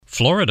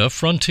Florida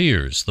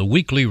Frontiers, the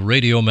weekly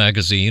radio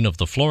magazine of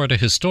the Florida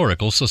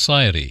Historical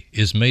Society,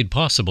 is made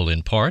possible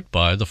in part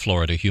by the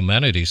Florida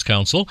Humanities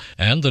Council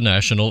and the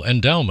National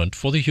Endowment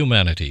for the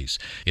Humanities.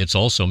 It's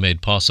also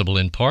made possible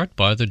in part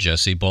by the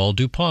Jesse Ball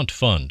DuPont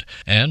Fund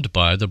and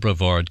by the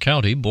Brevard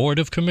County Board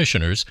of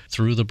Commissioners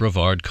through the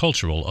Brevard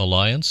Cultural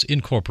Alliance,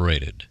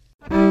 Incorporated.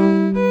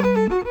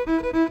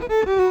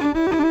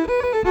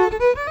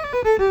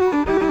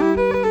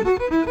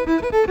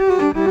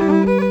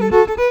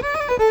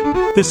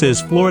 This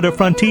is Florida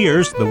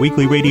Frontiers, the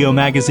weekly radio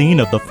magazine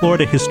of the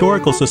Florida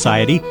Historical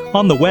Society,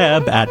 on the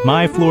web at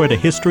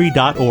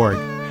myfloridahistory.org.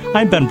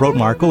 I'm Ben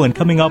Brotmarkle, and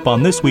coming up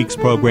on this week's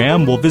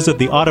program, we'll visit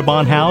the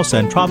Audubon House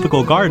and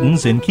Tropical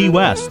Gardens in Key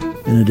West.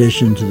 In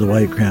addition to the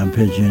white-crowned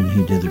pigeon,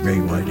 he did the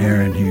great white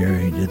heron here.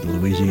 He did the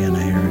Louisiana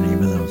heron,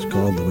 even though it's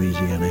called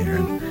Louisiana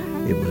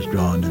heron. It was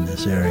drawn in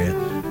this area.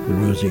 The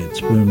roseate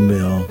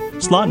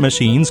spoonbill. Slot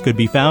machines could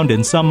be found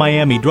in some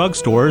Miami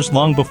drugstores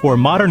long before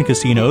modern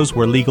casinos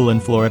were legal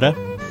in Florida.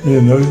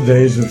 In those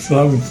days, the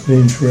slot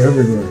machines were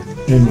everywhere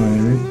in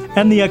Miami.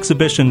 And the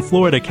exhibition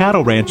Florida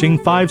Cattle Ranching,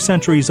 5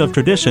 Centuries of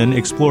Tradition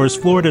explores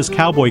Florida's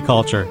cowboy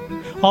culture.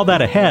 All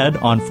that ahead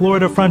on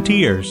Florida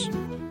Frontiers.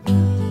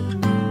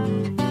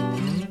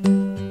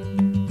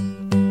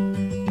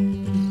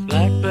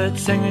 Blackbird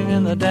singing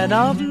in the dead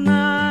of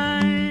night.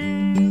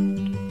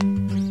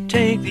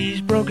 Take these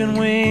broken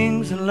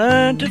wings and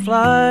learn to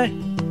fly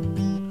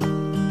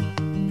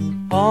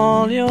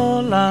all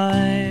your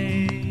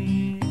life.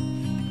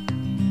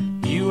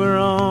 You were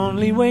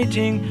only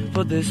waiting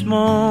for this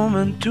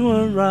moment to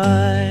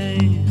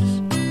arise.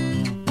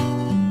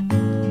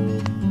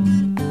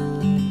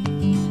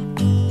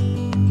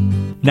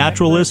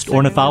 Naturalist,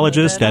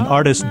 ornithologist, and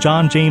artist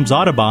John James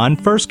Audubon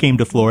first came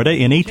to Florida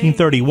in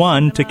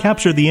 1831 to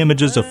capture the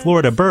images of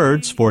Florida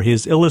birds for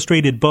his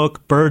illustrated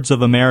book, Birds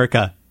of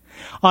America.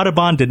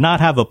 Audubon did not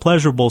have a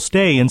pleasurable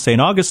stay in St.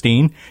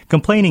 Augustine,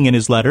 complaining in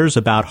his letters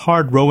about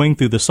hard rowing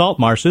through the salt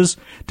marshes,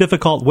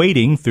 difficult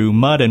wading through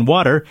mud and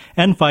water,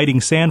 and fighting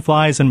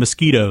sandflies and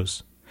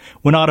mosquitoes.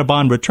 When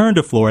Audubon returned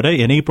to Florida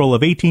in April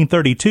of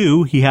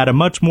 1832, he had a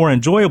much more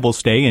enjoyable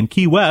stay in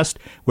Key West,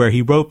 where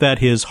he wrote that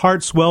his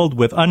heart swelled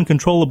with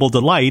uncontrollable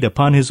delight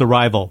upon his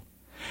arrival.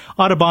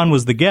 Audubon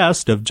was the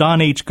guest of John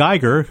H.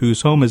 Geiger,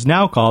 whose home is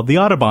now called the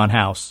Audubon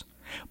House.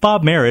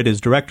 Bob Merritt is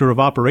Director of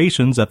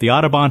Operations at the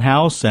Audubon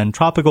House and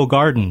Tropical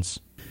Gardens.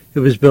 It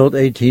was built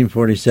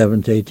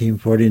 1847 to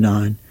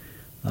 1849.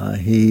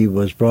 He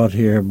was brought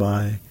here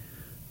by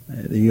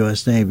the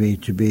U.S. Navy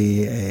to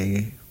be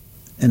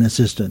an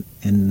assistant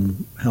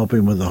in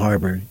helping with the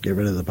harbor, get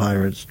rid of the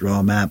pirates,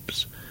 draw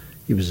maps.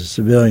 He was a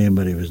civilian,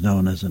 but he was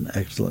known as an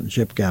excellent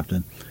ship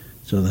captain.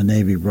 So the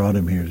Navy brought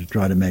him here to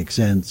try to make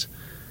sense.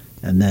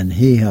 And then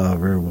he,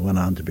 however, went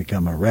on to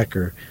become a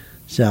wrecker,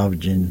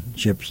 salvaging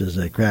ships as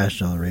they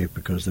crashed on the reef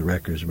because the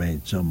wreckers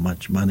made so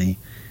much money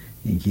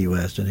in Key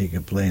West, and he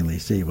could plainly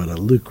see what a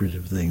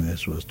lucrative thing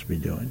this was to be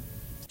doing.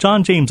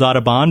 John James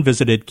Audubon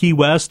visited Key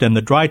West and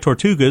the Dry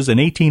Tortugas in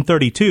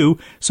 1832,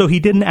 so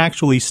he didn't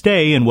actually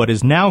stay in what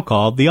is now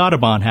called the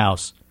Audubon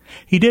House.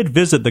 He did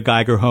visit the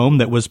Geiger home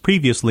that was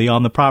previously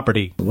on the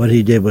property. What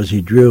he did was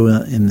he drew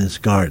in this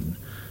garden.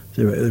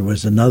 There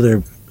was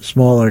another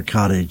smaller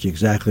cottage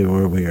exactly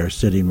where we are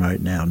sitting right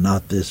now,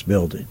 not this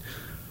building.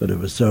 But it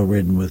was so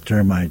ridden with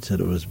termites that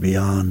it was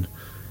beyond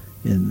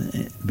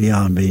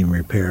being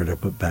repaired or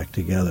put back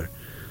together.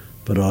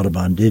 But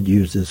Audubon did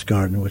use this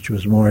garden, which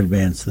was more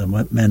advanced than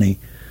what many,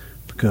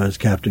 because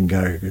Captain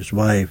Geiger's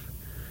wife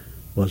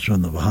was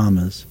from the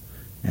Bahamas,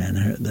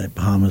 and the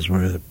Bahamas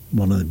were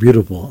one of the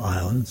beautiful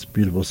islands,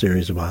 beautiful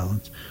series of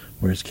islands,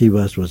 whereas Key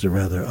West was a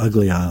rather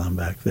ugly island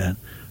back then,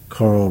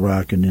 coral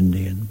rock and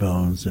Indian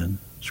bones and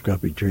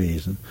scrubby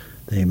trees, and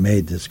they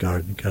made this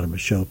garden kind of a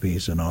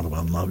showpiece, and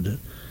Audubon loved it.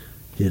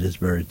 Did his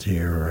birds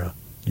here or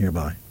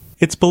nearby.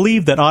 It's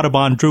believed that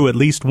Audubon drew at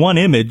least one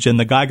image in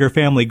the Geiger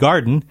family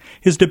garden.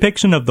 His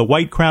depiction of the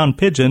white-crowned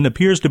pigeon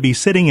appears to be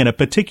sitting in a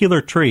particular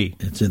tree.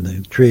 It's in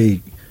the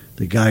tree,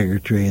 the Geiger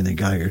tree, and the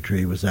Geiger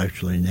tree was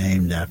actually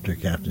named after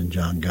Captain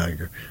John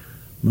Geiger.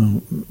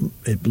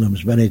 It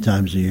blooms many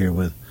times a year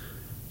with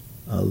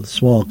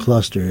small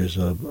clusters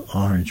of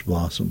orange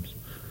blossoms,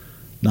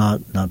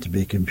 not to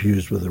be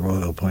confused with the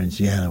Royal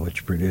Poinciana,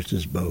 which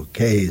produces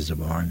bouquets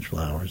of orange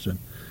flowers and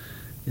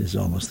is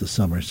almost the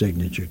summer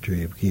signature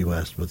tree of Key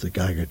West, but the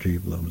Geiger tree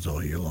blooms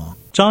all year long.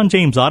 John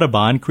James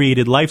Audubon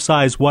created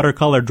life-size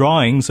watercolor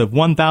drawings of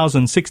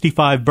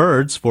 1,065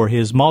 birds for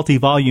his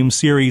multi-volume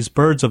series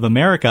Birds of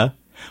America.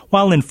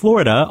 While in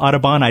Florida,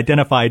 Audubon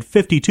identified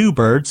 52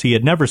 birds he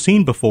had never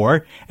seen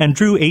before and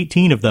drew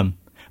 18 of them.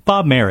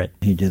 Bob Merritt.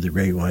 He did the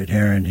great white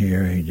heron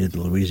here. He did the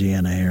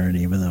Louisiana heron,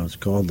 even though it's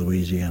called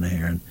Louisiana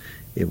heron.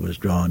 It was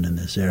drawn in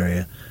this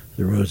area.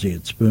 The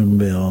roseate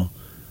spoonbill,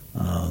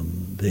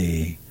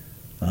 the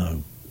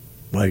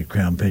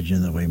white-crowned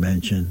pigeon that we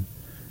mentioned,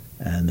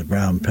 and the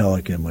brown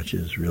pelican, which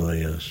is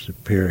really a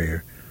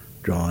superior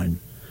drawing.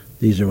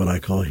 These are what I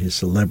call his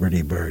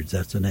celebrity birds.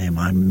 That's the name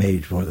I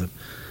made for them.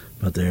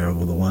 But they are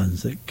the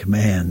ones that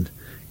command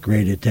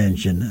great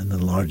attention and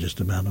the largest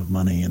amount of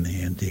money in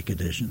the antique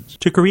editions.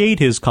 To create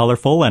his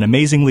colorful and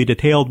amazingly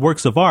detailed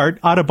works of art,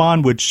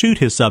 Audubon would shoot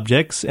his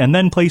subjects and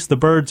then place the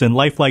birds in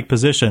lifelike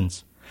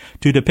positions.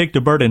 To depict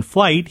a bird in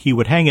flight, he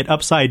would hang it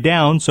upside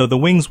down so the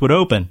wings would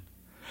open.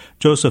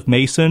 Joseph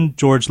Mason,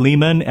 George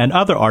Lehman, and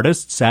other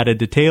artists added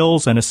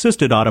details and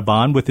assisted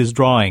Audubon with his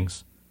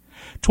drawings.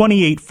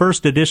 28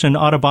 first edition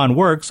Audubon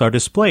works are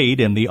displayed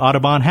in the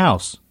Audubon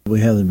House.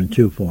 We have them in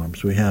two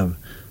forms. We have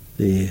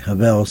the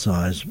Havel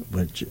size,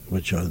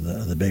 which are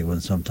the big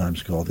ones,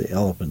 sometimes called the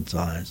elephant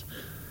size.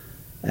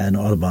 And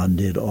Audubon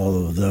did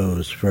all of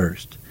those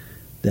first.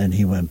 Then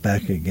he went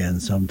back again,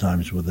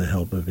 sometimes with the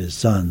help of his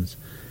sons,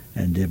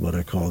 and did what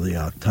are called the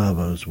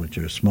octavos, which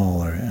are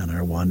smaller and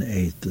are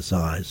 1/8 the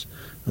size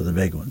of the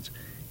big ones.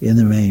 In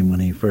the main, when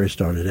he first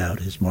started out,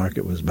 his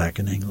market was back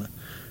in England.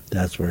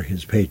 That's where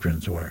his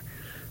patrons were.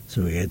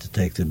 So he had to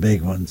take the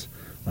big ones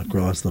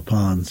across the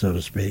pond, so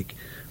to speak,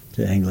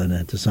 to England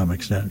and to some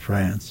extent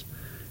France.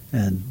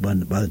 And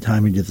by the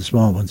time he did the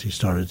small ones, he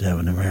started to have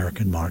an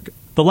American market.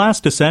 The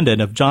last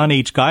descendant of John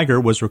H. Geiger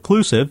was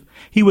reclusive.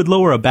 He would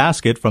lower a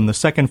basket from the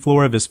second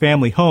floor of his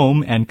family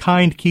home, and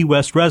kind Key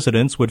West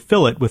residents would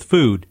fill it with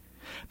food.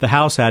 The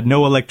house had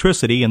no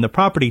electricity, and the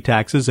property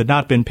taxes had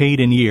not been paid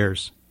in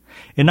years.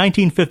 In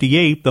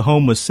 1958, the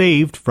home was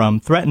saved from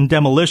threatened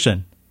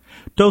demolition.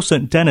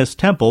 Docent Dennis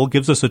Temple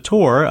gives us a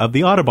tour of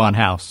the Audubon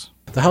House.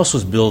 The house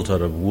was built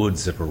out of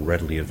woods that were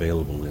readily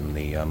available in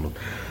the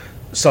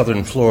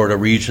southern Florida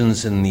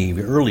regions in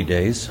the early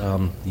days.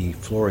 The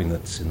flooring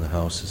that's in the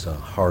house is a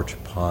heart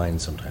pine,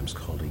 sometimes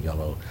called a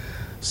yellow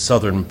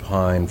southern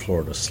pine,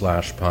 Florida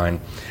slash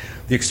pine.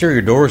 The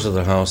exterior doors of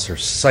the house are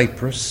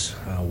cypress,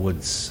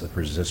 woods that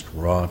resist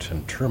rot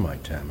and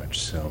termite damage,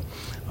 so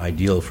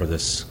ideal for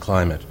this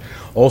climate.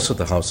 Also,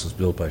 the house was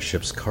built by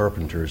ship's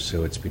carpenters,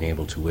 so it's been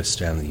able to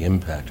withstand the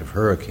impact of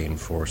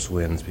hurricane-force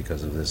winds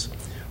because of this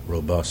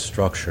robust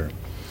structure.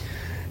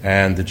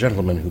 And the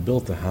gentleman who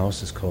built the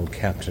house is called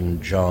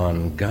Captain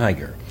John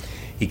Geiger.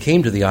 He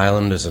came to the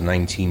island as a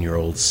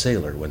 19-year-old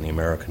sailor when the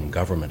American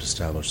government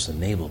established the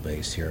naval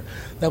base here.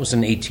 That was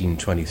in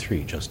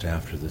 1823, just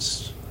after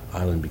this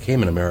island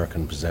became an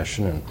American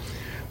possession, and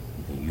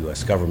the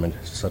U.S. government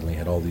suddenly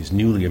had all these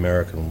newly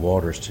American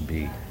waters to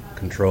be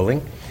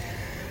controlling.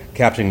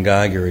 Captain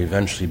Geiger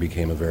eventually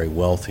became a very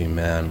wealthy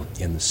man.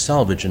 In the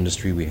salvage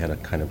industry, we had a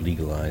kind of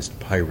legalized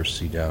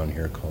piracy down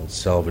here called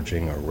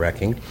salvaging or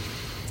wrecking.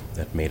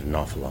 That made an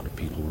awful lot of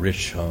people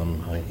rich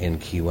in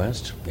Key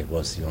West. It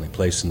was the only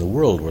place in the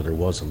world where there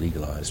was a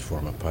legalized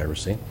form of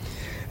piracy.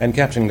 And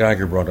Captain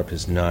Geiger brought up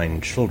his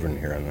 9 children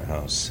here in the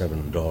house,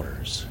 7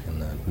 daughters in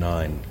that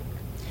 9.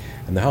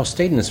 And the house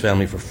stayed in his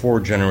family for 4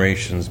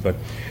 generations, but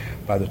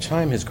by the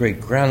time his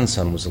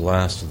great-grandson was the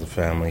last of the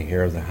family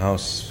here, the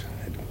house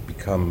had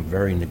become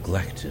very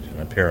neglected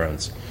in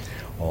appearance.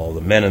 All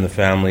the men in the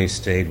family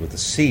stayed with the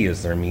sea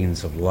as their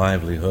means of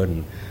livelihood,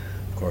 and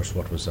of course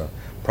what was a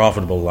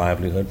profitable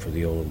livelihood for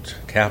the old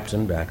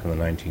captain back in the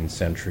 19th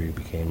century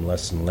became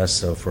less and less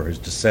so for his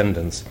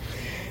descendants.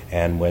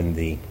 And when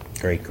the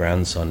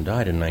great-grandson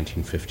died in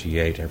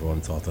 1958,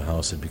 everyone thought the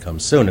house had become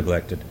so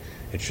neglected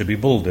it should be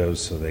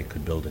bulldozed so they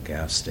could build a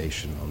gas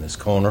station on this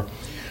corner.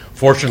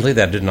 Fortunately,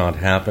 that did not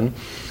happen.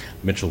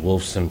 Mitchell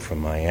Wolfson from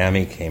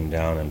Miami came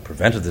down and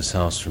prevented this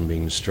house from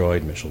being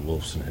destroyed. Mitchell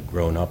Wolfson had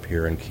grown up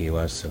here in Key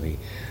West, so he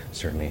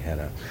certainly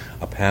had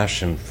a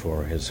passion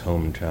for his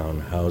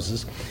hometown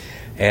houses.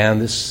 And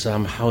this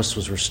house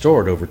was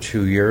restored over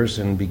 2 years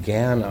and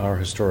began our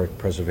historic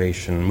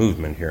preservation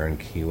movement here in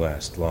Key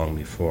West long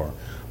before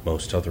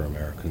most other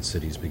American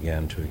cities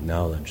began to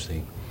acknowledge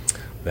the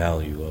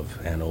value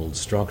of an old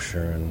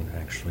structure and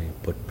actually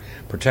put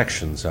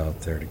protections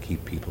out there to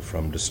keep people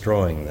from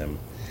destroying them.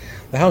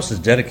 The house is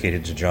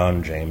dedicated to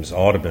John James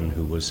Audubon,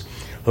 who was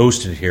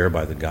hosted here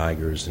by the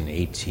Geigers in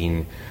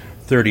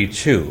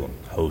 1832.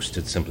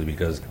 Hosted simply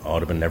because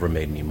Audubon never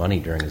made any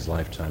money during his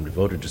lifetime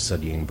devoted to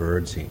studying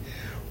birds. He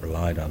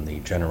relied on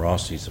the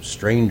generosities of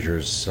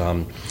strangers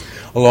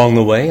along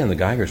the way, and the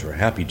Geigers were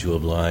happy to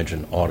oblige,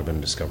 and Audubon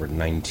discovered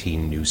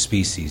 19 new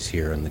species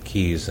here in the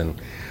Keys,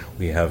 and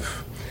we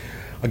have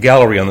a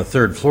gallery on the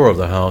 3rd floor of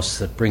the house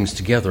that brings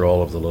together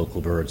all of the local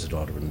birds that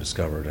Audubon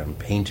discovered and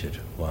painted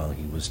while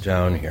he was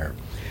down here.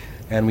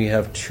 And we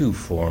have 2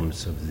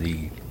 forms of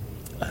the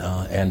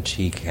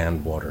antique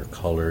hand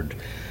watercolored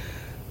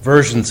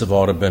versions of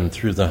Audubon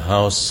through the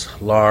house,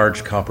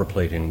 large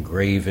copperplate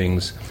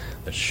engravings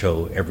that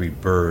show every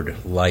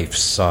bird life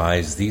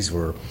size. These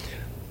were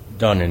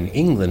done in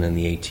England in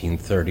the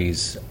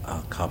 1830s,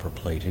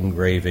 copperplate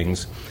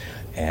engravings,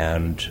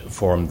 and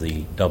formed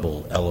the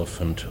double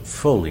elephant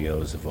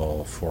folios of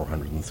all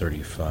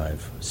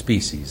 435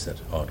 species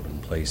that Audubon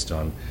placed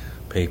on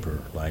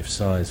paper life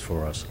size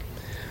for us.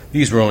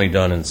 These were only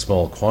done in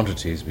small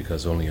quantities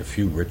because only a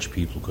few rich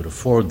people could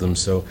afford them,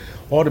 so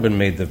Audubon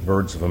made the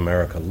birds of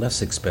America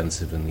less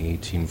expensive in the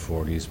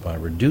 1840s by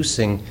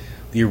reducing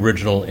the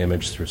original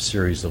image through a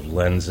series of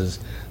lenses.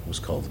 It was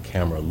called the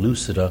camera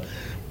lucida,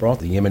 brought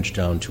the image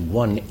down to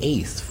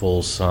 1/8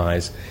 full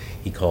size.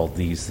 He called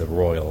these the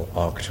Royal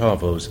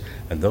Octavos,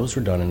 and those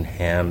were done in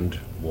hand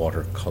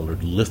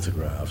watercolored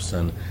lithographs.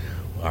 And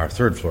our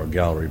third floor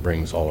gallery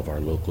brings all of our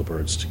local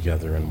birds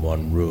together in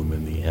one room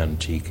in the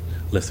antique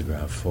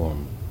lithograph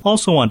form.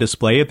 Also on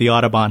display at the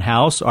Audubon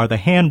House are the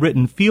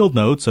handwritten field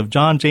notes of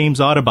John James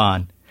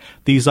Audubon.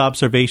 These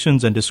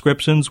observations and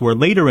descriptions were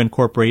later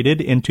incorporated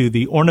into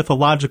the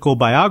ornithological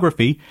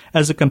biography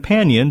as a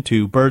companion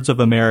to Birds of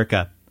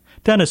America.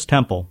 Dennis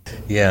Temple.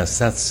 Yes,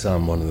 that's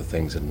one of the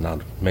things that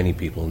not many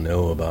people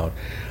know about,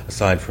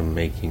 aside from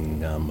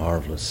making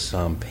marvelous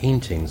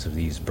paintings of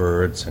these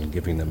birds and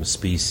giving them a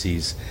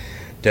species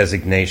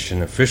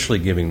designation, officially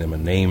giving them a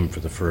name for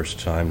the first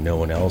time. No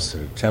one else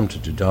had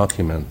attempted to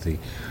document the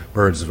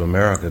Birds of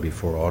America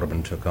before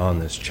Audubon took on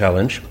this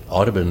challenge.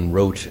 Audubon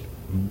wrote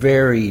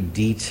very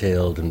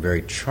detailed and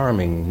very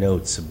charming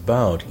notes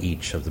about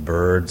each of the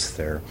birds,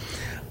 their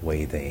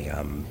way they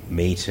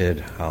mated,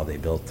 how they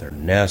built their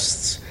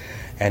nests,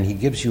 and he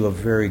gives you a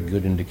very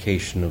good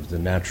indication of the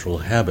natural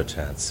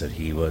habitats that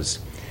he was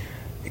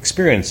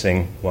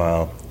experiencing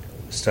while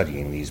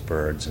studying these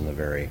birds in the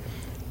very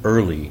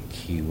early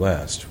Key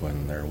West,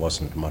 when there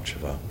wasn't much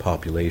of a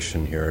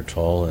population here at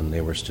all, and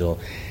they were still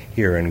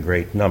here in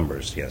great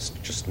numbers. Yes,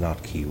 just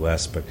not Key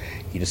West, but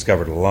he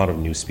discovered a lot of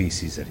new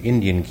species at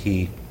Indian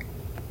Key,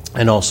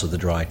 and also the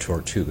dry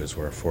Tortugas,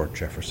 where Fort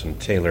Jefferson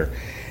Taylor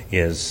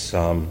is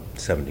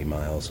 70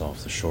 miles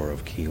off the shore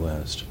of Key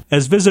West.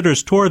 As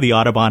visitors tour the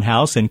Audubon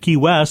House in Key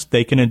West,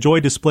 they can enjoy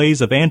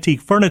displays of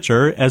antique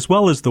furniture as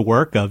well as the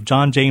work of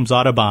John James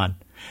Audubon.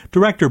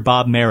 Director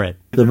Bob Merritt.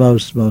 The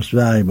most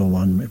valuable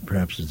one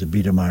perhaps is the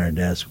Biedermeier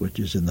desk, which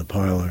is in the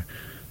parlor,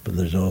 but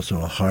there's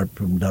also a harp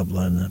from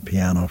Dublin, a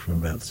piano from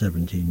about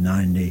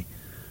 1790.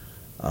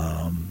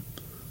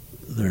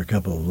 There are a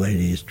couple of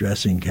ladies'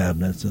 dressing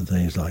cabinets and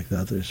things like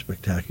that. They're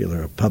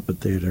spectacular. A puppet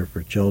theater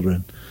for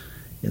children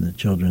in the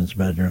children's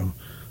bedroom,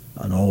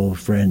 an old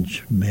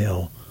French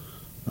male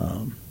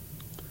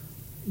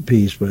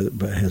piece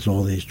but has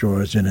all these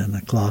drawers in it and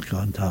a clock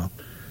on top,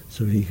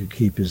 so he could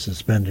keep his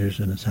suspenders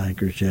and his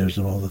handkerchiefs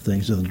and all the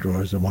things in the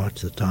drawers and watch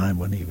the time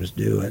when he was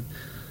due at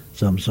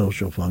some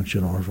social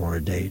function or for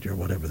a date or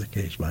whatever the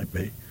case might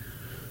be.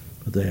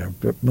 But they are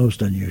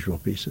most unusual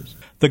pieces.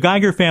 The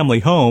Geiger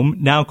family home,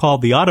 now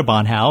called the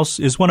Audubon House,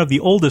 is one of the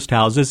oldest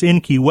houses in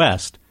Key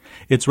West.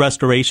 Its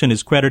restoration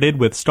is credited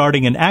with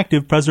starting an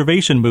active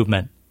preservation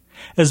movement.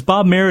 As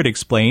Bob Merritt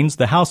explains,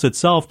 the house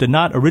itself did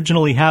not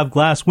originally have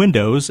glass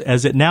windows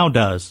as it now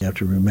does. You have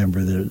to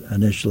remember that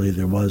initially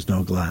there was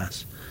no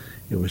glass.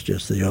 It was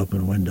just the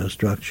open window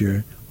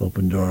structure,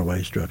 open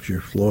doorway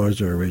structure.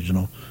 Floors are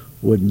original,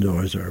 wooden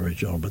doors are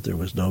original, but there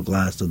was no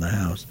glass in the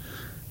house.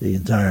 The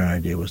entire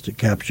idea was to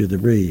capture the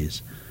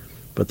breeze,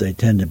 but they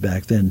tended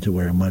back then to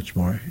wear much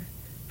more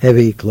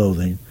heavy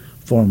clothing,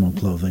 formal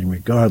clothing,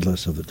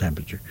 regardless of the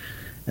temperature.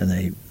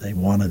 And they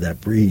wanted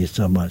that breeze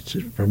so much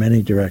from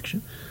any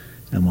direction.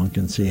 And one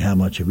can see how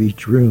much of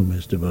each room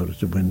is devoted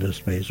to window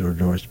space or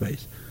door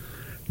space.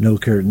 No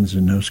curtains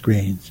and no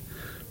screens,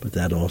 but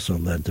that also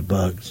led to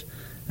bugs.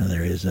 And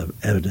there is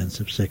evidence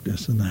of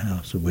sickness in the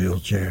house, a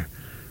wheelchair,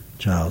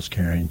 child's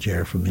carrying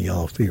chair from the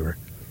yellow fever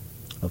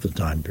of the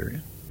time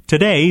period.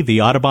 Today,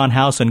 the Audubon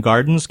House and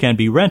Gardens can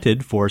be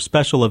rented for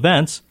special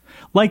events.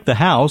 Like the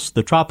house,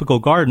 the tropical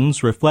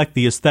gardens reflect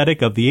the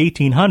aesthetic of the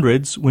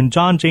 1800s when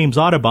John James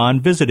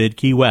Audubon visited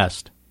Key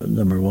West.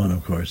 Number one,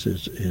 of course,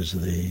 is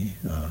the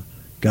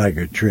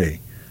Geiger tree,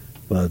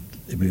 but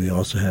we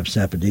also have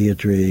sapodilla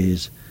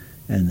trees,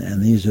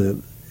 and these are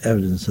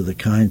evidence of the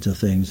kinds of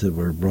things that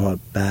were brought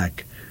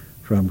back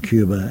from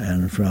Cuba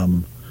and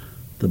from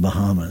the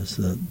Bahamas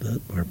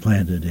that were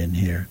planted in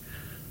here.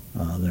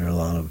 There are a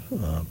lot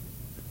of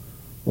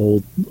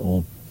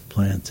old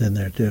plants in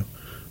there too.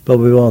 But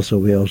we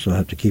also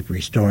have to keep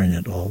restoring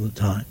it all the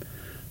time.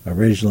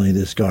 Originally,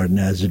 this garden,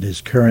 as it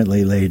is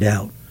currently laid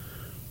out,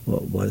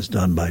 was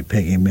done by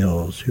Peggy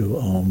Mills, who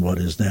owned what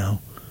is now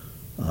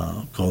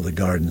called the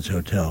Gardens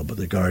Hotel. But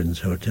the Gardens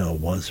Hotel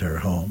was her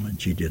home,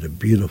 and she did a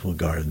beautiful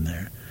garden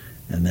there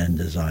and then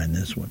designed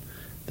this one.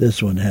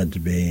 This one had to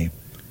be,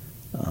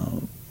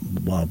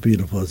 while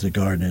beautiful as a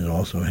garden, it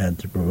also had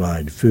to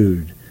provide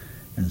food,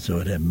 and so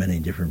it had many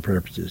different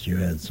purposes. You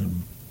had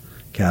some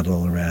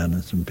cattle around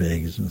and some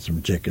pigs and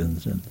some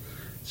chickens, and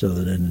so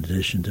that in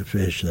addition to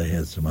fish, they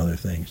had some other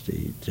things to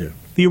eat too.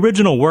 The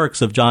original works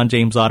of John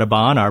James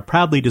Audubon are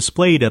proudly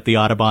displayed at the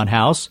Audubon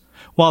House.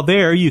 While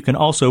there, you can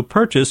also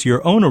purchase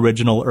your own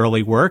original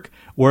early work,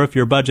 or if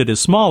your budget is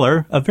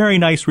smaller, a very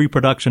nice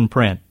reproduction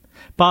print.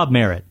 Bob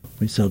Merritt.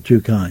 We sell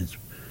two kinds.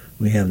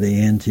 We have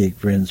the antique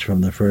prints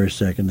from the first,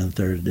 second, and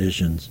third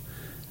editions,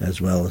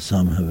 as well as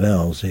some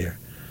Havels here.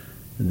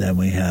 And then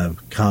we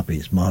have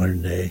copies,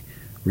 modern-day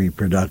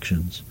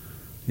reproductions,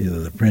 either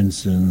the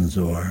Princeton's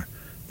or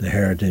the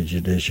Heritage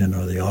Edition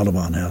or the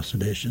Audubon House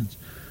editions.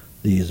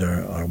 These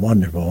are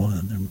wonderful,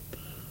 and they're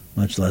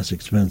much less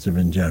expensive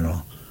in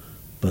general,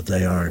 but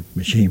they are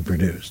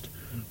machine-produced,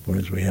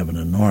 whereas we have an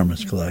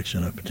enormous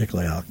collection of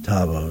particularly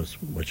octavos,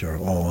 which are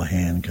all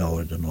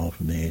hand-colored and all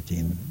from the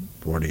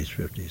 1840s,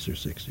 50s, or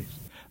 60s.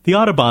 The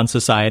Audubon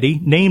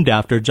Society, named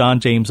after John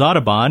James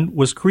Audubon,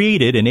 was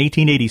created in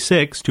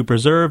 1886 to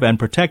preserve and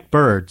protect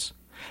birds.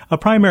 A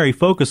primary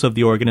focus of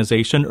the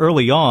organization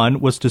early on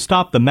was to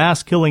stop the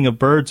mass killing of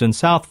birds in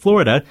South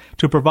Florida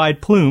to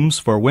provide plumes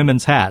for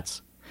women's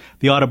hats.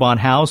 The Audubon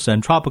House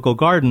and Tropical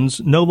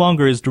Gardens no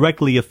longer is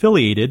directly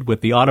affiliated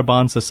with the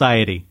Audubon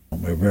Society.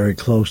 We're very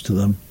close to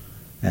them,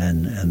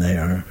 and they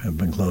have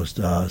been close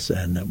to us,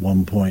 and at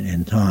one point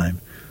in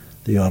time,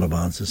 the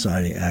Audubon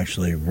Society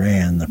actually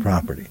ran the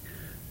property.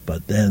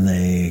 But then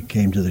they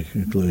came to the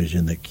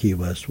conclusion that Key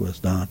West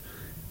was not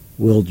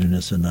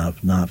wilderness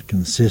enough, not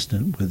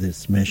consistent with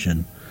its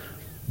mission,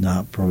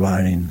 not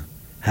providing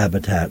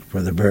habitat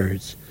for the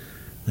birds.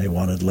 They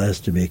wanted less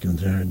to be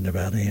concerned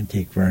about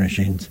antique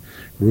furnishings,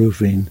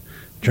 roofing,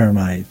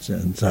 termites,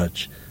 and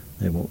such.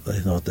 They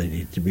thought they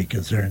needed to be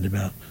concerned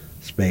about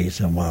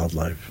space and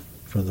wildlife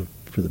for the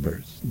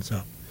birds. And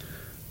so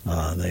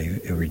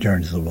they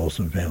returned to the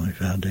Wilson Family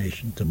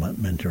Foundation to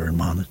mentor and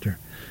monitor,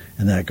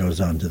 and that goes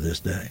on to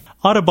this day.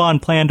 Audubon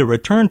planned a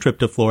return trip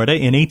to Florida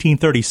in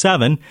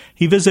 1837.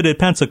 He visited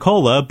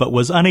Pensacola, but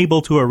was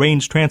unable to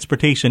arrange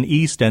transportation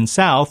east and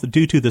south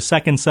due to the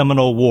Second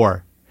Seminole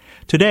War.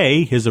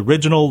 Today, his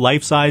original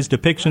life-size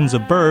depictions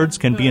of birds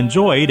can be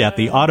enjoyed at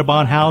the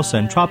Audubon House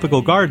and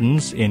Tropical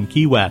Gardens in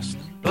Key West.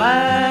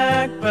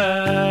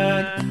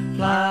 Blackbird,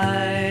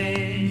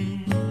 fly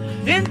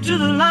into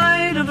the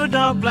light of a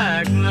dark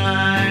black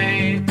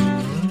night.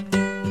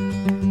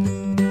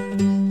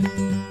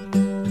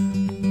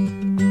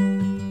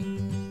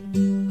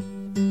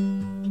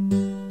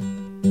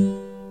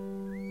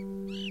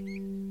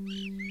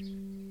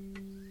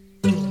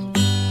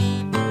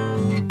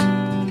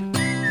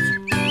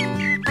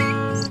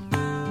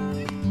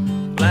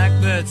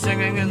 Blackbird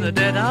singing in the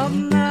dead of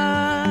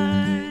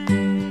night.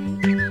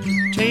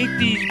 Take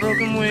these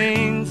broken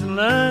wings and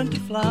learn to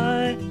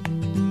fly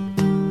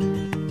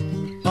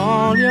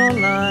all your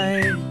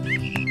life.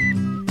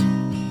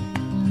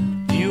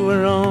 You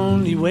were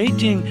only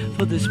waiting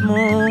for this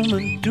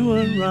moment to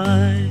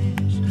arise.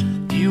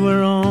 You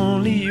were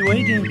only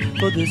waiting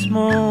for this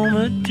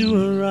moment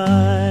to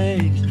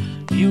arise.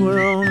 You were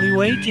only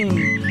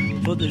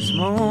waiting for this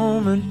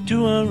moment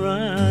to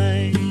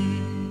arise.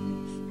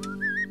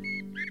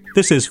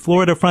 This is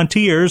Florida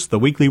Frontiers, the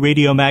weekly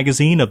radio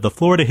magazine of the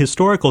Florida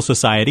Historical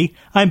Society.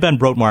 I'm Ben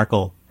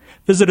Brotmarkle.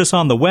 Visit us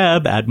on the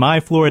web at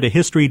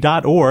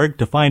myfloridahistory.org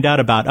to find out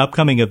about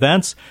upcoming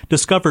events,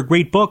 discover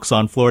great books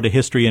on Florida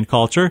history and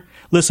culture,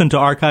 listen to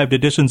archived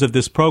editions of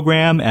this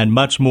program, and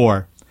much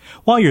more.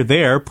 While you're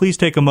there, please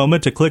take a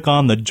moment to click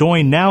on the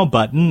Join Now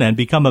button and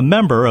become a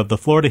member of the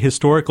Florida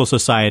Historical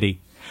Society.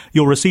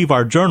 You'll receive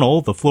our journal,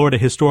 the Florida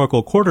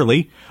Historical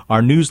Quarterly,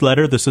 our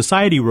newsletter, the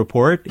Society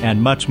Report,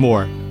 and much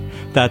more.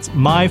 That's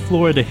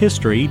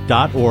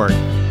myfloridahistory.org.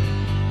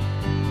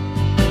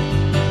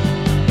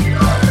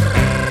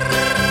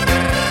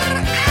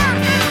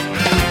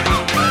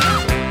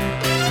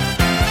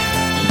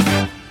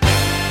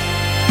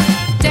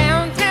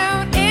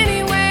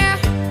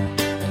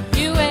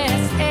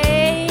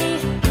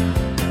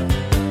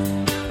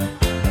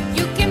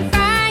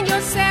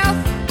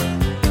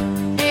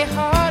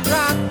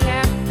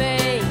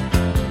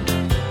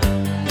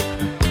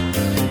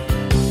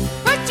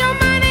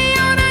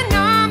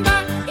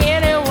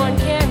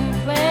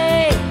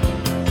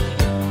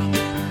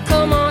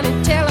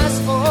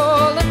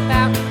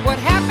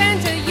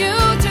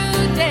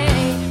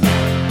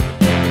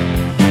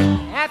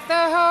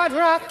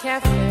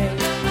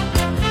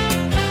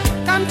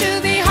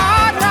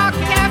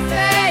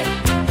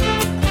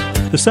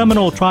 The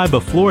Seminole Tribe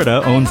of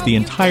Florida owns the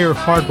entire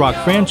Hard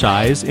Rock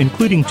franchise,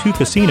 including 2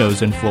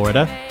 casinos in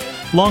Florida.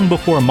 Long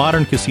before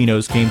modern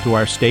casinos came to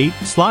our state,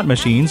 slot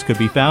machines could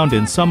be found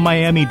in some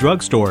Miami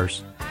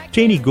drugstores.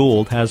 Janie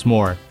Gould has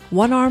more.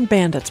 One-armed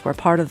bandits were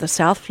part of the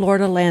South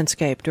Florida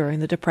landscape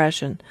during the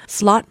Depression.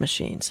 Slot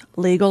machines,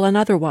 legal and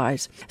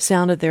otherwise,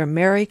 sounded their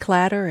merry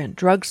clatter in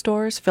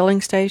drugstores,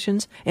 filling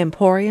stations,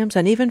 emporiums,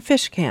 and even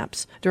fish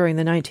camps during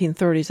the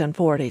 1930s and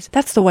 40s.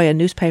 That's the way a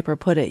newspaper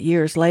put it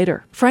years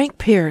later. Frank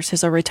Pierce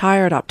is a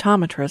retired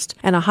optometrist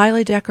and a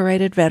highly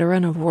decorated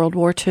veteran of World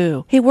War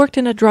II. He worked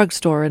in a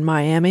drugstore in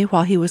Miami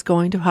while he was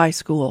going to high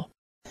school.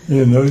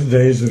 In those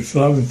days, the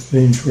slot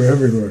machines were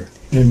everywhere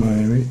in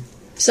Miami.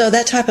 So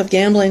that type of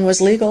gambling was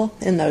legal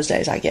in those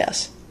days, I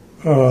guess.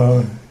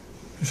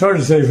 It's hard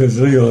to say if it's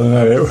legal or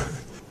not.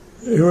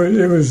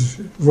 It was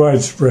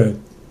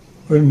widespread,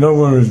 but no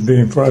one was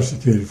being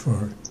prosecuted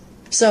for it.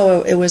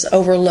 So it was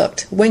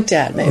overlooked, winked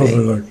at maybe.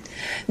 Overlooked.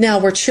 Now,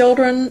 were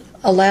children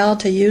allowed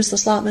to use the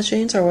slot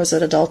machines, or was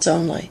it adults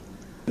only?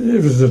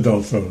 It was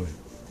adults only.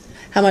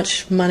 How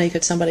much money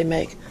could somebody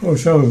make? Oh,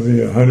 some would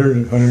be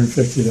 $100,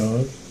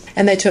 $150.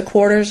 And they took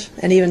quarters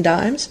and even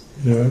dimes?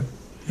 Yeah.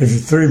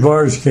 If 3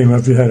 bars came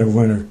up, you had a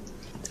winner.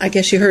 I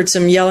guess you heard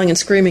some yelling and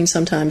screaming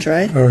sometimes,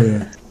 right? Oh,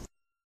 yeah.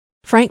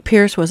 Frank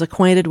Pierce was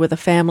acquainted with a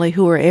family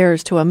who were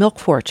heirs to a milk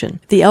fortune.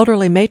 The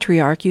elderly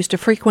matriarch used to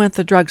frequent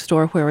the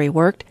drugstore where he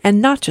worked,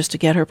 and not just to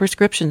get her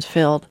prescriptions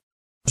filled.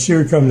 She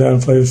would come down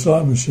and play the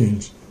slot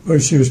machines.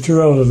 But she was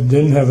too old,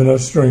 didn't have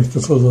enough strength to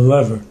pull the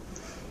lever.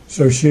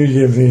 So she'd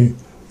give me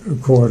a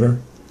quarter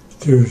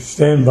to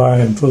stand by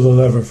and pull the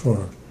lever for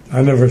her.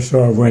 I never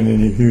saw her win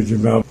any huge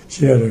amount.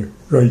 She had a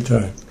great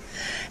time.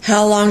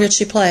 How long did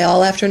she play?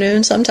 All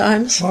afternoon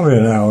sometimes? Probably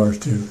an hour or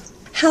two.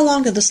 How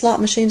long did the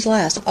slot machines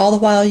last? All the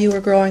while you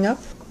were growing up?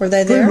 Were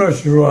they there? Pretty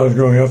much while I was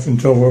growing up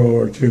until World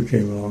War II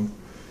came along.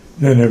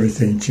 Then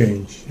everything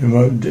changed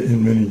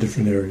in many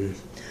different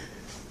areas.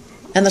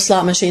 And the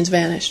slot machines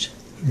vanished?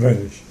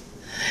 Vanished.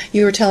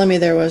 You were telling me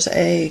there was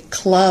a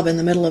club in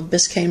the middle of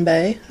Biscayne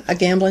Bay, a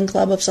gambling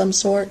club of some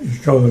sort?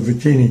 It's called the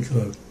Bikini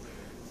Club.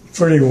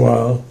 Pretty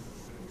wild,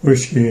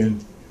 whiskey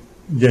and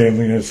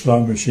gambling and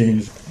slot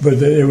machines. But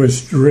it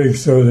was rigged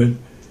so that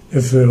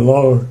if the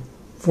law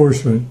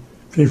enforcement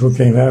people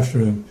came after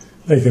them,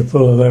 they could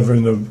pull a lever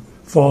and the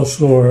false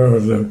floor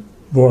of the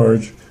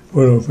barge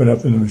would open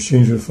up and the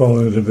machines would fall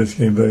into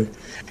Biscayne Bay.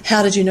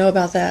 How did you know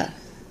about that?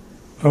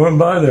 I went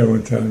by there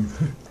one time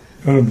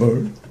on a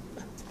boat.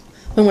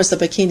 When was the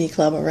Bikini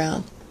Club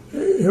around?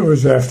 It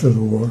was after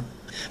the war.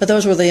 But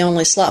those were the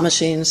only slot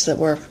machines that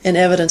were in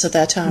evidence at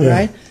that time, yeah,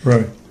 right?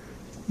 Right.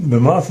 The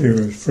mafia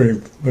was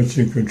pretty much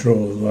in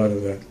control of a lot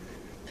of that.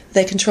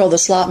 They controlled the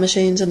slot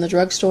machines in the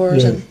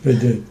drugstores? Yeah, they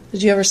did.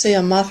 Did you ever see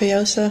a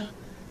mafiosa?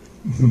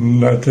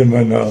 Not to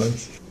my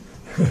knowledge.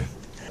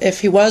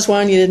 If he was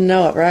one, you didn't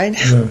know it, right?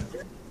 No.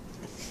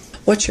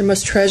 What's your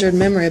most treasured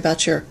memory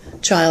about your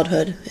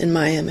childhood in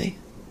Miami?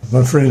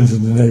 My friends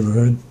in the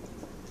neighborhood.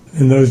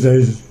 In those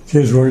days,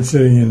 kids weren't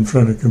sitting in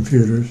front of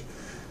computers.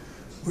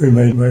 We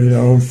made our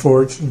own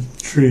forts and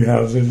tree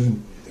houses.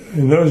 And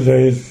in those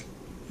days,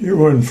 you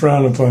weren't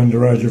frowned upon to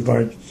ride your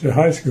bike to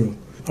high school.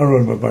 I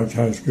rode my bike to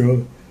high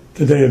school.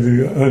 Today it'd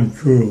be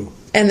uncool.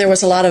 And there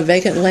was a lot of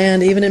vacant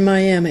land even in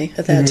Miami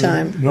at that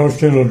time. North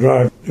Kendall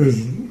Drive, it was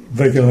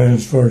vacant land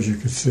as far as you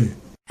could see.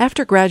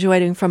 After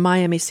graduating from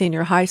Miami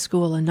Senior High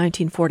School in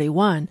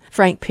 1941,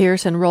 Frank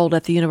Pierce enrolled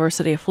at the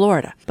University of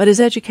Florida, but his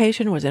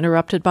education was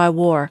interrupted by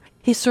war.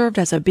 He served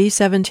as a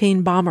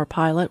B-17 bomber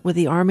pilot with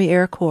the Army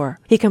Air Corps.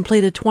 He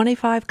completed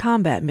 25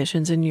 combat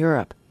missions in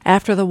Europe.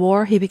 After the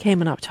war, he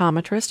became an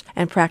optometrist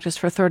and practiced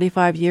for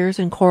 35 years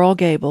in Coral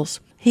Gables.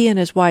 He and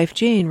his wife,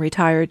 Jean,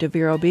 retired to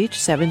Vero Beach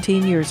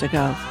 17 years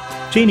ago.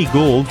 Janie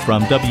Gould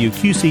from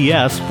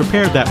WQCS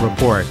prepared that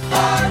report.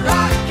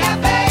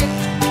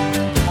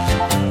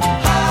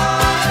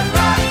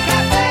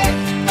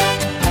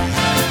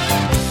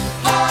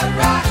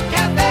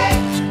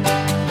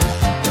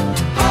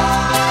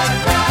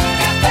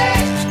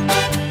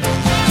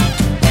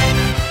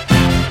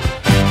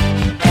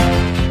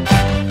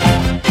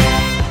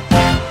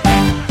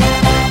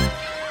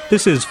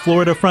 This is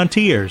Florida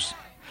Frontiers.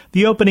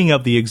 The opening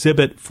of the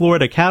exhibit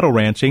Florida Cattle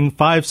Ranching,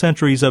 5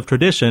 Centuries of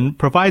Tradition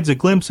provides a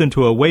glimpse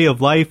into a way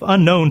of life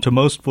unknown to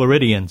most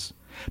Floridians.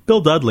 Bill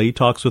Dudley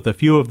talks with a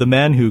few of the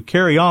men who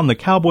carry on the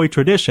cowboy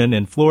tradition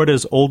in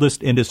Florida's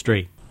oldest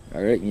industry. I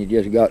reckon you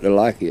just got to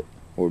like it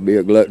or be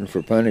a glutton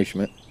for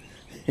punishment.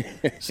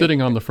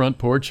 Sitting on the front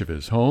porch of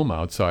his home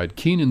outside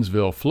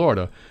Kenansville,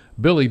 Florida,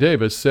 Billy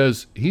Davis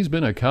says he's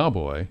been a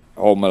cowboy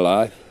all my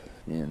life.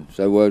 And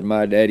so was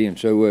my daddy, and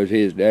so was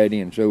his daddy,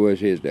 and so was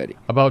his daddy.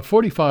 About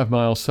 45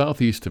 miles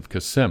southeast of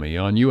Kissimmee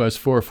on US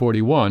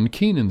 441,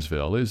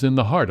 Kenansville is in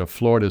the heart of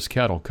Florida's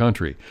cattle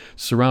country,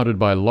 surrounded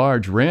by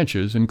large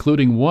ranches,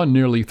 including one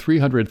nearly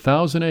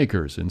 300,000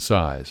 acres in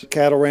size.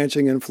 Cattle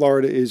ranching in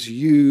Florida is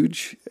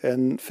huge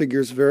and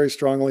figures very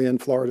strongly in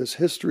Florida's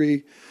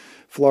history.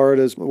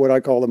 Florida's what I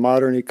call the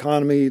modern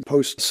economy.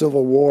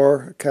 Post-Civil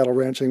War, cattle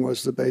ranching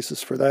was the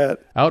basis for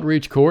that.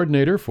 Outreach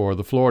coordinator for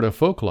the Florida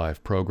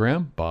Folklife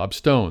program, Bob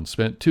Stone,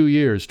 spent 2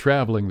 years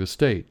traveling the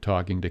state,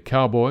 talking to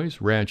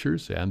cowboys,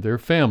 ranchers, and their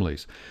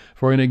families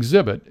for an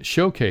exhibit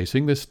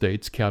showcasing the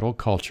state's cattle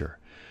culture.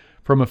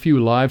 From a few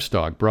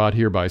livestock brought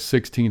here by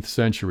 16th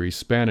century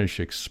Spanish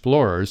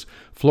explorers,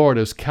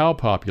 Florida's cow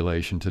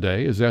population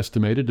today is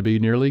estimated to be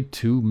nearly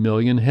 2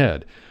 million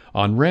head,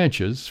 on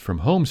ranches from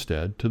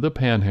Homestead to the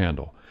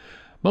Panhandle.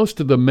 Most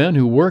of the men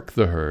who work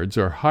the herds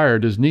are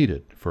hired as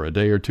needed for a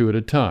day or two at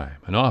a time,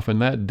 and often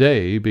that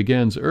day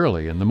begins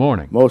early in the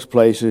morning. Most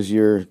places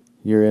you're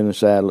in the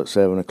saddle at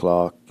 7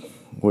 o'clock,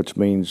 which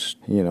means,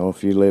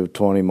 if you live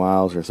 20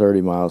 miles or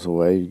 30 miles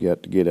away, you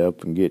got to get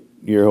up and get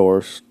your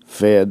horse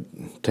fed,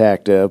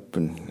 tacked up,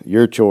 and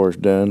your chores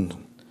done,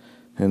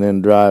 and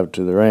then drive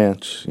to the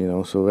ranch,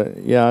 so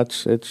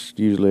it's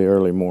usually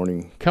early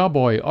morning.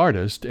 Cowboy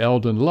artist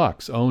Eldon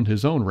Lux owned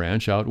his own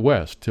ranch out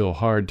west till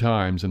hard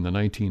times in the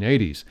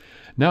 1980s.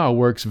 Now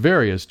works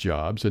various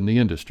jobs in the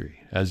industry,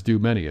 as do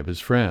many of his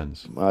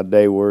friends. My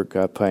day work,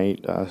 I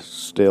paint, I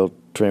still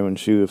trim and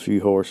shoe a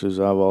few horses.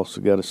 I've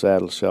also got a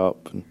saddle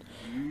shop. And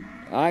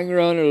I can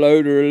run a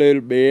loader a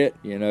little bit,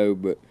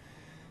 but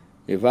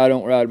if I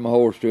don't ride my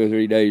horse 2 or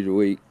 3 days a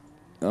week,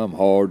 I'm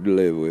hard to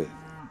live with.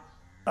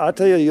 I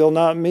tell you, you'll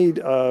not meet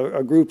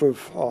a group of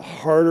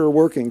harder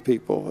working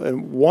people.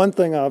 And one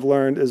thing I've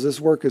learned is this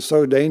work is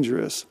so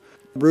dangerous.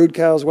 Brood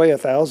cows weigh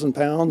 1,000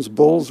 pounds,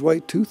 bulls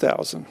weigh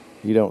 2,000.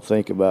 You don't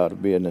think about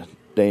it being a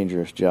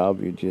dangerous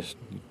job. You just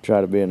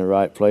try to be in the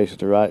right place at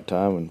the right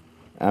time. And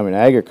I mean,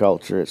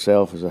 agriculture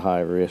itself is a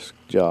high-risk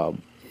job.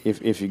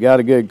 If you got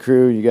a good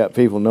crew, you got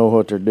people know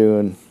what they're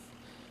doing,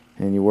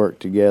 and you work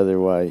together,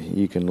 why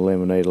you can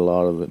eliminate a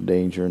lot of the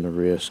danger and the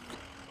risk.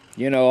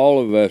 You know,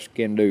 all of us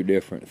can do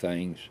different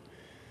things,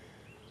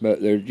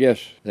 but they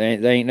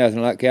ain't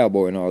nothing like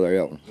cowboying, are they,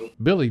 Elton?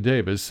 Billy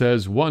Davis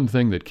says one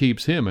thing that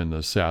keeps him in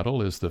the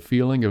saddle is the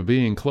feeling of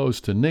being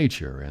close to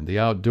nature and the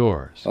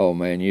outdoors. Oh,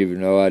 man, you've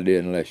no idea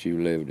unless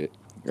you lived it.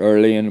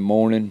 Early in the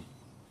morning,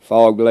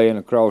 fog laying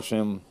across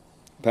them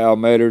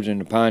palmettos in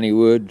the piney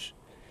woods,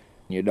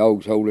 your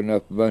dog's holding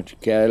up a bunch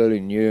of cattle,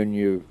 and you and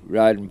your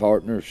riding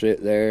partner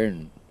sit there,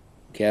 and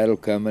cattle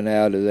coming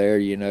out of there,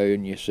 you know,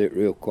 and you sit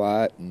real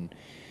quiet. And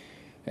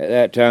at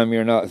that time,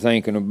 you're not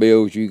thinking of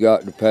bills you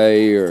got to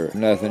pay or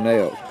nothing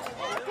else.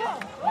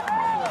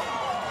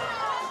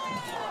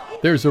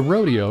 There's a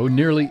rodeo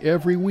nearly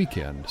every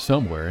weekend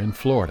somewhere in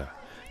Florida.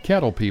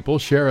 Cattle people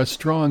share a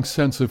strong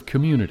sense of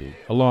community,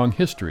 a long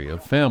history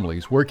of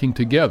families working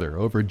together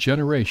over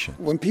generations.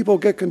 When people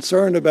get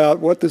concerned about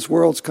what this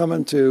world's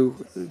coming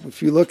to,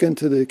 if you look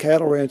into the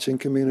cattle ranching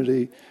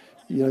community,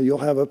 you know, you'll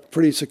have a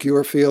pretty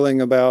secure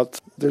feeling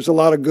about there's a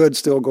lot of good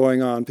still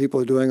going on.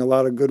 People are doing a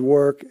lot of good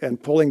work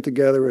and pulling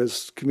together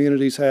as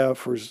communities have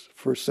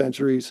for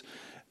centuries.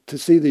 To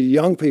see the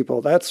young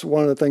people, that's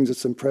one of the things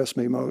that's impressed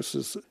me most,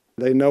 is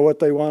they know what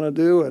they want to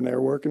do and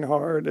they're working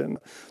hard, and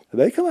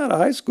they come out of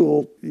high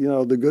school, you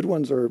know, the good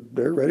ones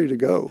they're ready to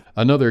go.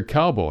 Another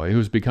cowboy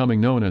who's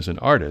becoming known as an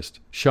artist,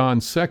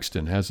 Sean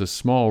Sexton, has a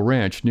small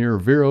ranch near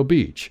Vero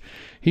Beach.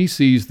 He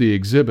sees the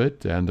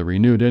exhibit and the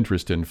renewed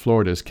interest in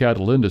Florida's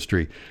cattle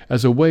industry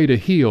as a way to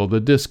heal the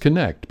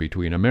disconnect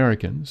between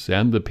Americans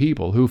and the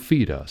people who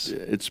feed us.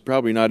 It's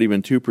probably not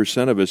even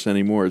 2% of us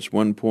anymore. It's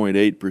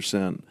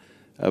 1.8%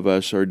 of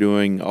us are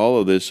doing all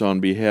of this on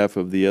behalf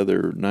of the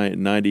other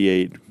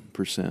 98%.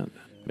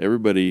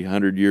 Everybody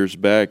 100 years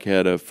back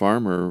had a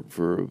farmer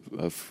for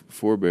a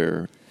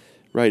forebear.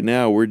 Right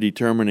now, we're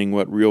determining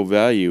what real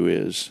value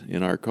is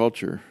in our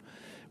culture.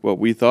 What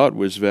we thought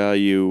was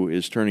value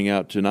is turning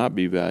out to not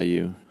be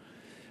value.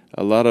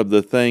 A lot of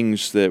the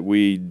things that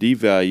we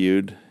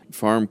devalued,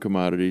 farm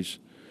commodities,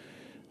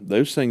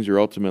 those things are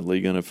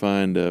ultimately going to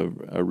find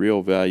a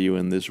real value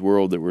in this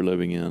world that we're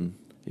living in.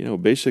 You know,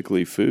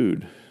 basically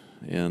food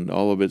and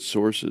all of its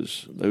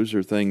sources. Those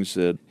are things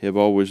that have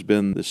always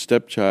been the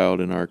stepchild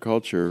in our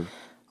culture.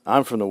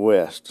 I'm from the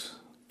West,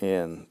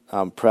 and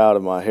I'm proud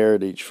of my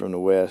heritage from the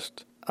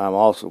West. I'm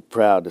also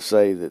proud to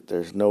say that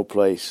there's no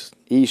place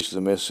east of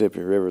the Mississippi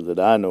River that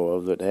I know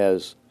of that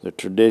has the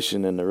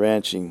tradition and the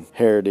ranching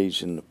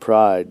heritage and the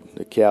pride,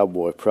 the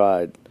cowboy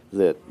pride,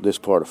 that this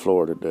part of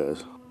Florida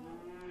does.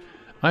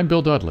 I'm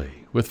Bill Dudley.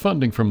 With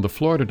funding from the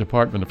Florida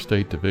Department of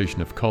State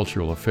Division of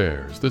Cultural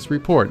Affairs, this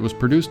report was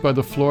produced by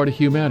the Florida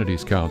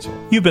Humanities Council.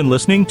 You've been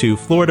listening to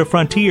Florida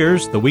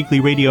Frontiers, the weekly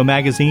radio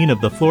magazine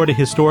of the Florida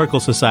Historical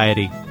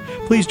Society.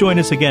 Please join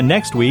us again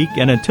next week,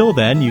 and until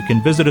then, you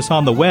can visit us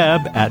on the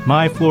web at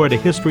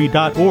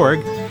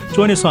myfloridahistory.org,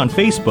 join us on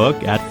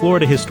Facebook at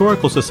Florida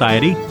Historical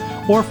Society,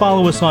 or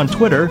follow us on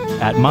Twitter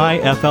at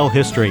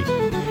myflhistory.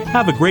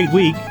 Have a great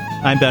week.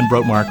 I'm Ben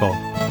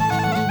Brotemarkle.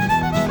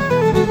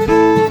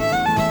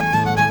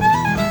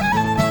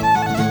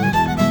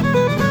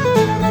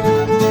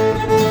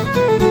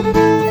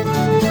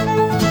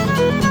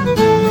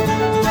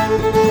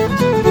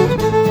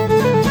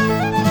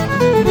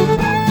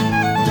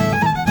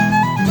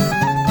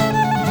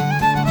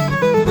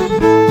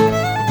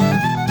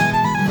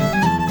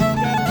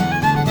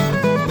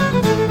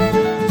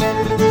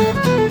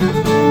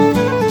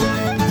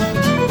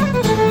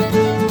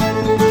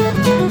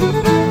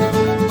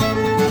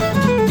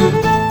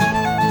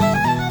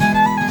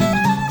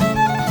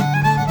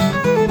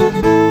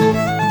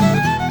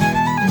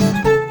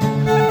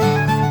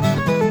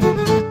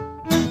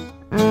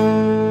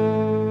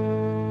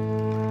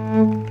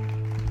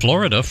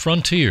 Florida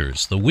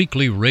Frontiers, the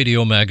weekly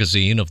radio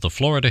magazine of the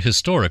Florida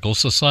Historical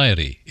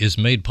Society, is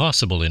made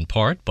possible in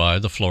part by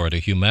the Florida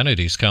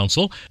Humanities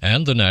Council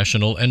and the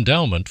National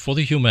Endowment for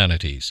the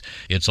Humanities.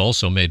 It's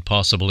also made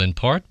possible in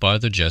part by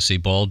the Jesse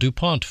Ball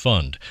DuPont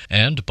Fund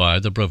and by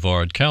the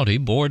Brevard County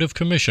Board of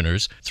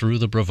Commissioners through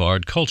the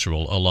Brevard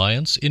Cultural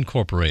Alliance,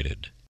 Incorporated.